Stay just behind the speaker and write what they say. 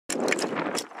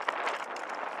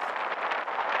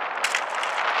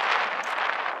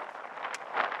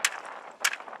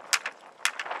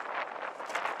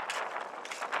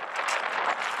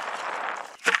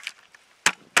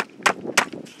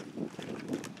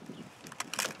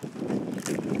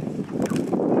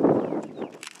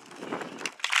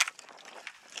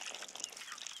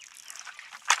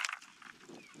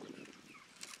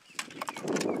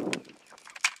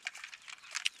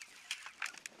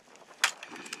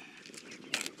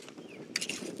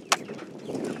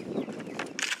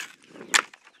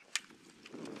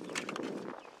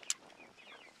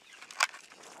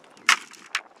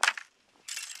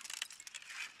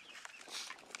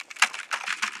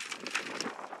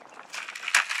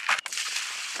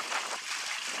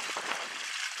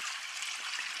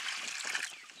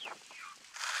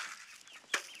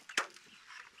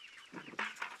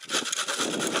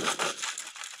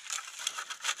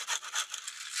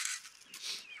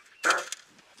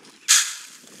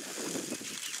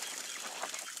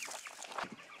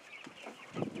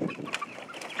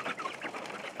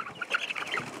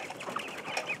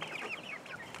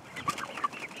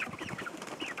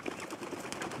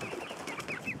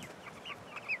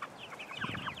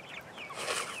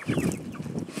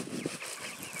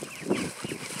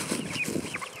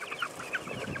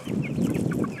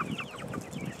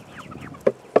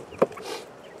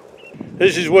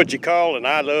This is what you call an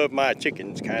I love my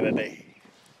chickens kind of day.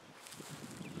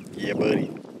 Yeah, buddy.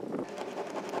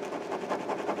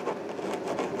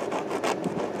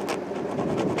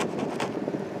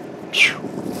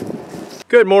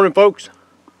 Good morning, folks.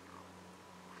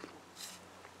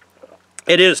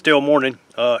 It is still morning.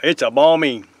 It's a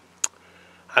balmy,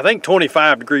 I think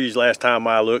 25 degrees last time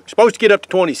I looked. Supposed to get up to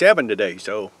 27 today,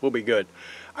 so we'll be good.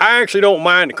 I actually don't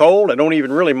mind the cold. I don't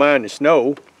even really mind the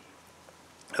snow.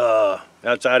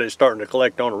 Outside it's starting to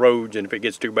collect on the roads, and if it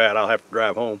gets too bad, I'll have to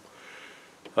drive home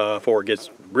before it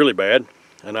gets really bad.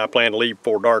 And I plan to leave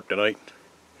before dark tonight.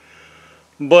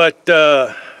 But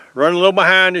running a little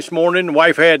behind this morning. The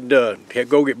wife had to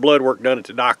go get blood work done at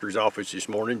the doctor's office this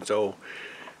morning. So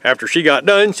after she got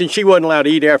done, since she wasn't allowed to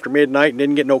eat after midnight and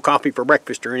didn't get no coffee for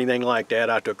breakfast or anything like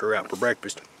that, I took her out for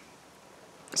breakfast.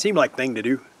 It seemed like a thing to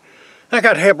do. I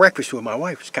got to have breakfast with my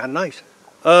wife. It's kind of nice.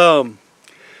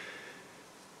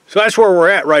 So that's where we're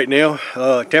at right now.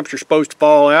 Temperature's supposed to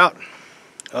fall out.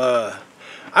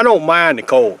 I don't mind the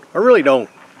cold. I really don't.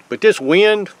 But this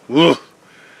wind, ugh,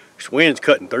 this wind's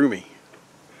cutting through me.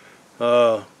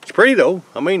 It's pretty though.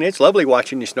 I mean, it's lovely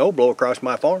watching the snow blow across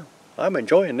my farm. I'm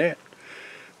enjoying that.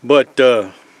 But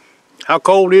how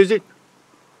cold is it?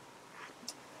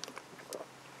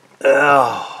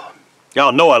 Oh,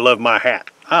 y'all know I love my hat.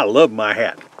 I love my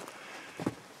hat.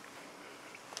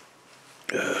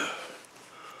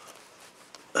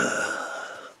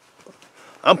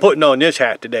 I'm putting on this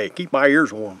hat today. Keep my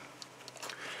ears warm.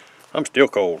 I'm still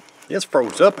cold. It's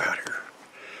froze up out here.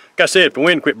 Like I said, if the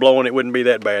wind quit blowing, it wouldn't be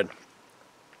that bad.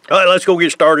 All right, let's go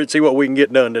get started, see what we can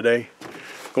get done today.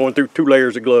 Going through 2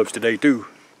 layers of gloves today, too.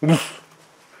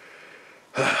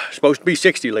 Supposed to be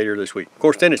 60 later this week. Of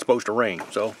course, then it's supposed to rain.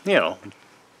 So, you know.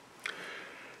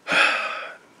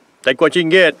 Take what you can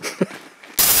get.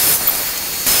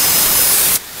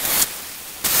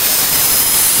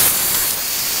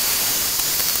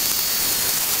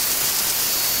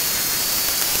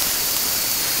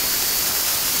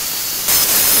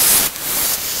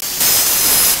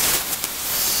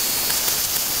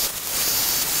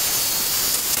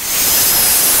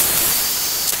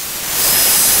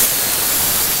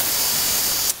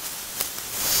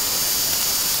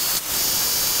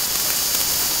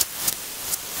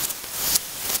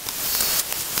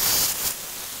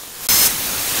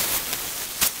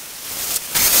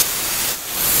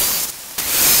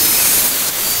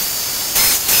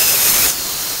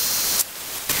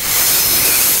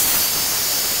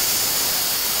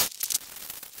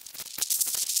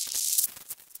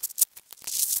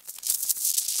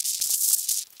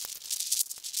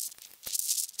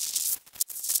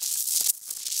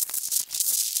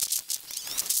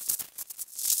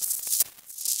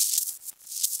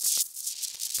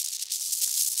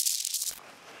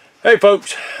 Hey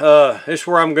folks, this is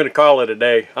where I'm going to call it a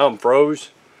day. I'm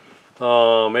froze.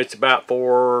 It's about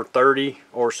 4:30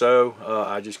 or so.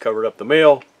 I just covered up the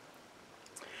mill.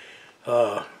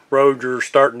 Roads are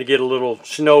starting to get a little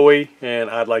snowy, and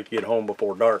I'd like to get home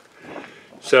before dark.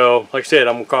 So, like I said,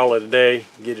 I'm going to call it a day,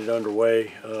 get it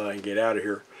underway, and get out of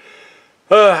here.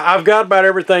 I've got about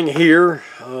everything here.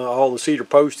 All the cedar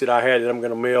posts that I had that I'm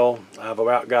going to mill, I've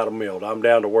about got them milled. I'm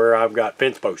down to where I've got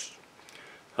fence posts.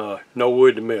 No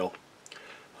wood to mill.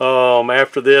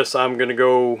 After this, I'm going to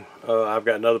go, I've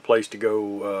got another place to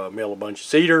go mill a bunch of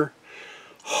cedar.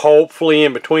 Hopefully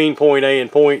in between point A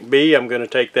and point B, I'm going to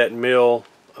take that mill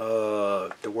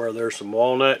to where there's some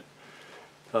walnut.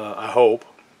 I hope.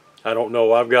 I don't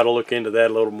know. I've got to look into that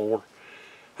a little more.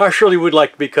 I surely would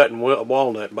like to be cutting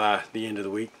walnut by the end of the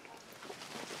week.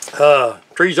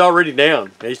 Tree's already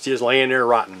down. It's just laying there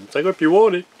rotting. It's like, if you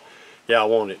want it. Yeah, I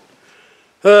want it.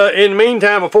 In the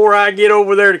meantime, before I get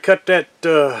over there to cut that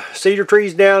cedar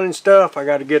trees down and stuff, I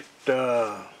got to get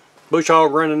bush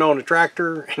hog running on the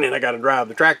tractor, and then I got to drive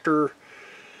the tractor.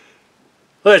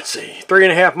 Let's see,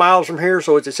 3.5 miles from here,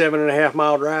 so it's a 7.5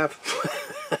 mile drive.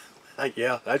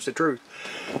 Yeah, that's the truth.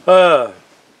 And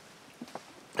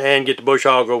get the bush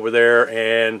hog over there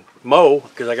and mow,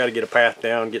 because I got to get a path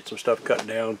down, get some stuff cut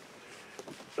down.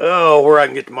 Oh, where I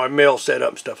can get my mill set up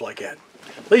and stuff like that.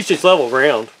 At least it's level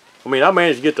ground. I mean, I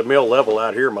managed to get the mill level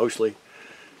out here mostly.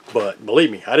 But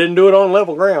believe me, I didn't do it on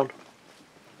level ground.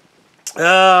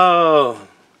 That's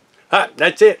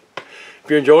it. If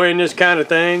you're enjoying this kind of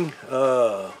thing,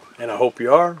 and I hope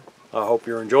you are, I hope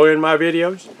you're enjoying my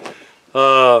videos.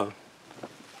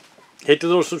 Hit the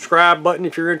little subscribe button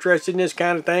if you're interested in this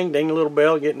kind of thing. Ding the little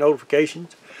bell, get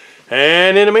notifications.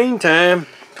 And in the meantime,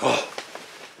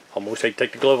 almost hate to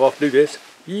take the glove off to do this.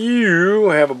 You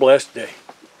have a blessed day.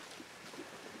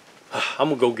 I'm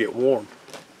going to go get warm.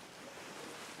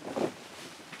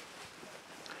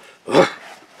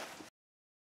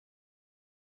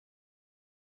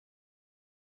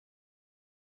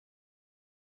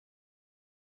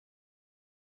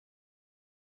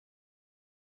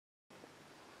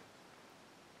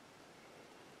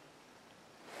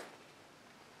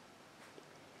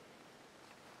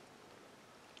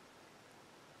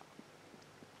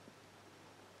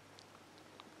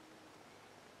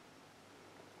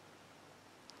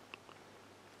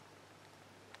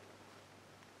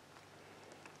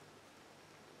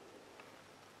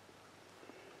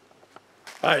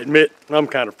 I admit I'm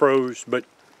kind of froze, but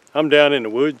I'm down in the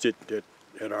woods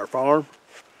at our farm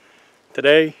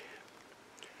today.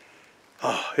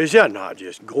 Oh, is that not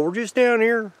just gorgeous down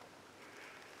here?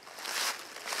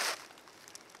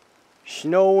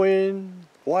 Snowing,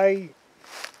 white.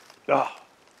 Ah,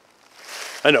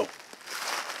 I know.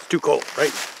 It's too cold,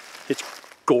 right? It's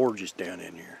gorgeous down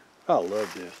in here. I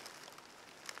love this.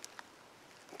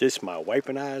 This is my wife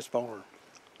and I's farm.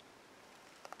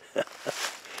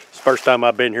 It's the first time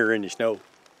I've been here in the snow.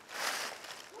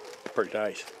 Pretty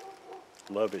nice.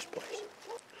 Love this place.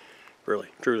 Really,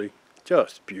 truly,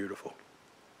 just beautiful.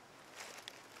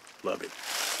 Love it.